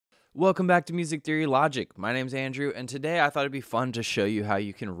Welcome back to Music Theory Logic. My name's Andrew, and today I thought it'd be fun to show you how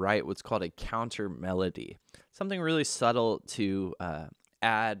you can write what's called a counter melody. Something really subtle to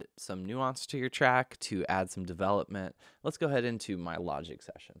add some nuance to your track, to add some development. Let's go ahead into my logic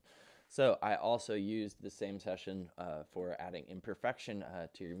session. So I also used the same session for adding imperfection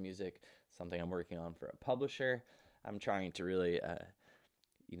to your music, something I'm working on for a publisher. I'm trying to really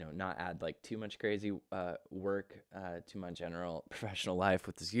not add like too much crazy work to my general professional life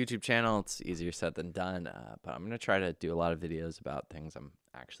with this YouTube channel. It's easier said than done, but I'm going to try to do a lot of videos about things I'm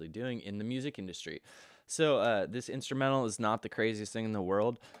actually doing in the music industry. So this instrumental is not the craziest thing in the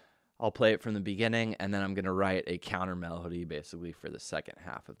world. I'll play it from the beginning, and then I'm going to write a counter melody basically for the second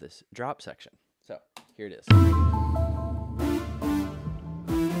half of this drop section. So here it is.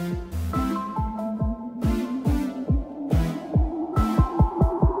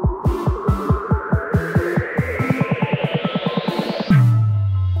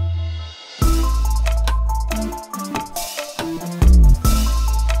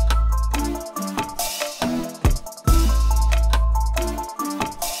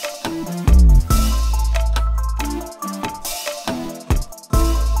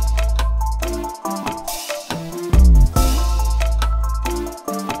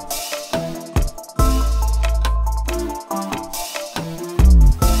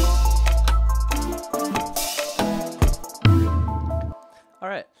 All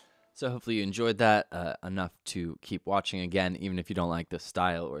right, so hopefully you enjoyed that enough to keep watching again. Even if you don't like the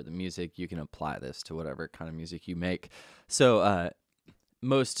style or the music, you can apply this to whatever kind of music you make. So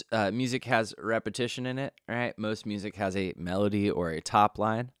most music has repetition in it, right? Most music has a melody or a top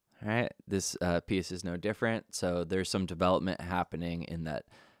line, right? This piece is no different. So there's some development happening in that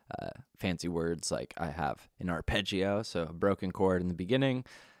fancy words like I have an arpeggio, so a broken chord in the beginning,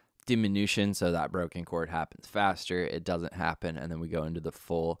 diminution, so that broken chord happens faster, it doesn't happen, and then we go into the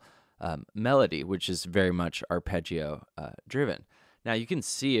full melody, which is very much arpeggio driven. Now you can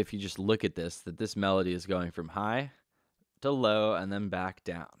see if you just look at this that this melody is going from high to low and then back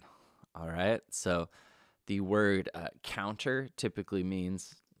down. All right, so the word counter typically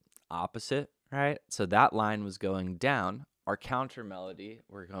means opposite, right? So that line was going down. Our counter melody,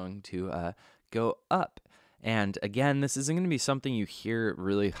 we're going to go up. And again, this isn't going to be something you hear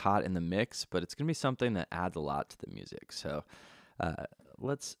really hot in the mix, but it's going to be something that adds a lot to the music. So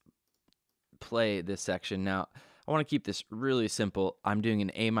let's play this section. Now, I want to keep this really simple. I'm doing an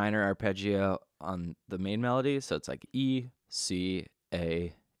A minor arpeggio on the main melody. So it's like E, C,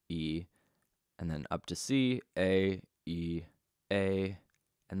 A, E, and then up to C, A, E, A,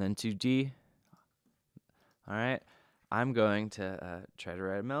 and then to D. All right. I'm going to try to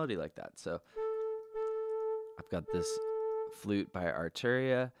write a melody like that. So I've got this flute by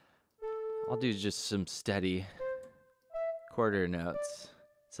Arturia. I'll do just some steady quarter notes.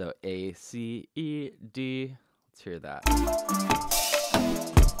 So A, C, E, D. Let's hear that.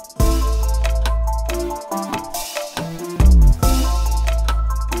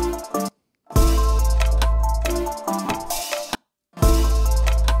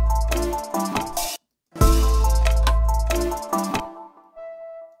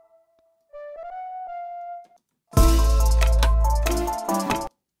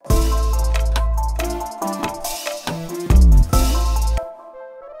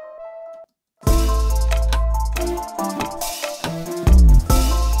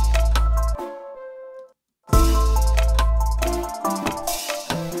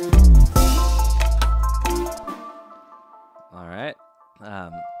 All right,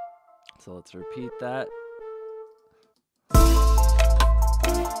 so let's repeat that. I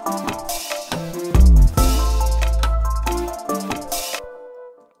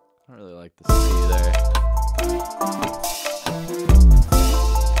don't really like the C there.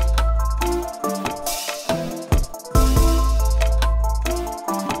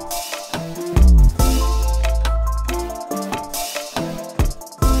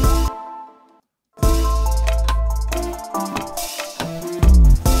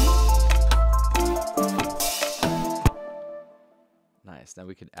 Nice. Now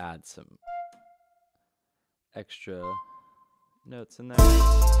we could add some extra notes in there.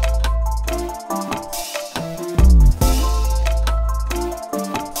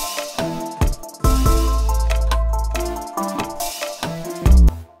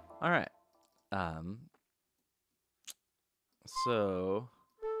 All right. So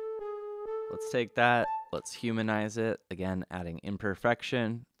let's take that. Let's humanize it. Again, adding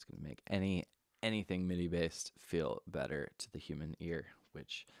imperfection. It's going to make anything MIDI based feel better to the human ear,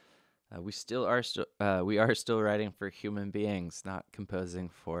 which we are still writing for human beings, not composing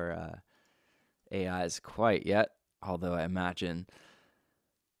for AIs quite yet. Although I imagine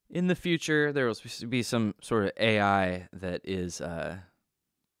In the future, there will be some sort of AI that is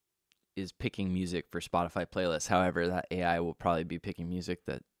picking music for Spotify playlists. However, that AI will probably be picking music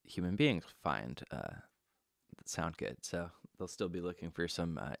that human beings find that sound good. So they'll still be looking for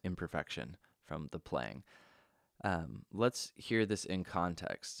some imperfection from the playing. Let's hear this in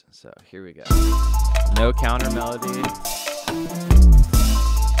context. So here we go. No counter melody.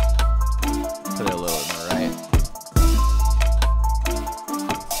 Put it a little on the right.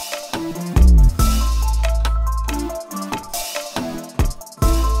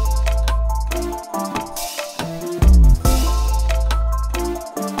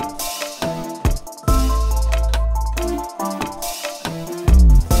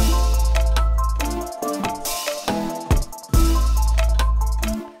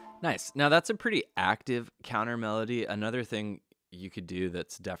 Nice. Now that's a pretty active counter melody. Another thing you could do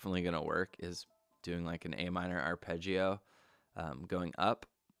that's definitely going to work is doing like an A minor arpeggio, going up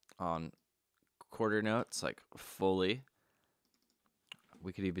on quarter notes, like fully.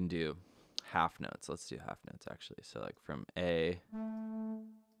 We could even do half notes. Let's do half notes actually. So like from A,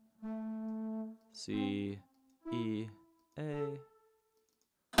 C, E, A.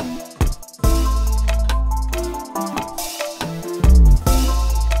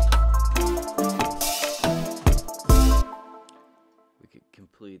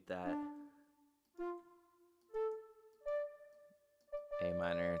 Complete that A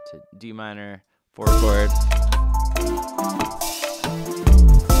minor to D minor, 4 chord.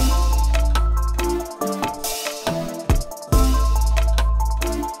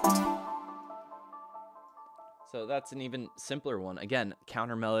 So that's an even simpler one. Again,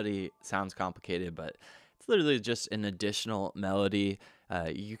 counter melody sounds complicated, but it's literally just an additional melody.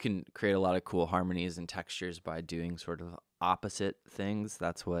 You can create a lot of cool harmonies and textures by doing sort of opposite things.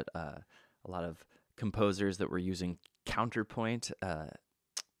 That's what a lot of composers that were using counterpoint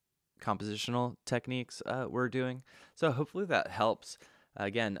compositional techniques were doing. So hopefully that helps.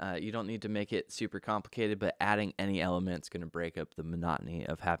 Again, you don't need to make it super complicated, but adding any element is going to break up the monotony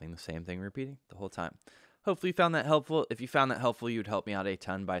of having the same thing repeating the whole time. Hopefully you found that helpful. If you found that helpful, you would help me out a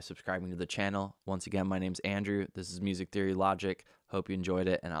ton by subscribing to the channel. Once again, my name's Andrew. This is Music Theory Logic. Hope you enjoyed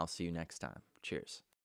it, and I'll see you next time. Cheers.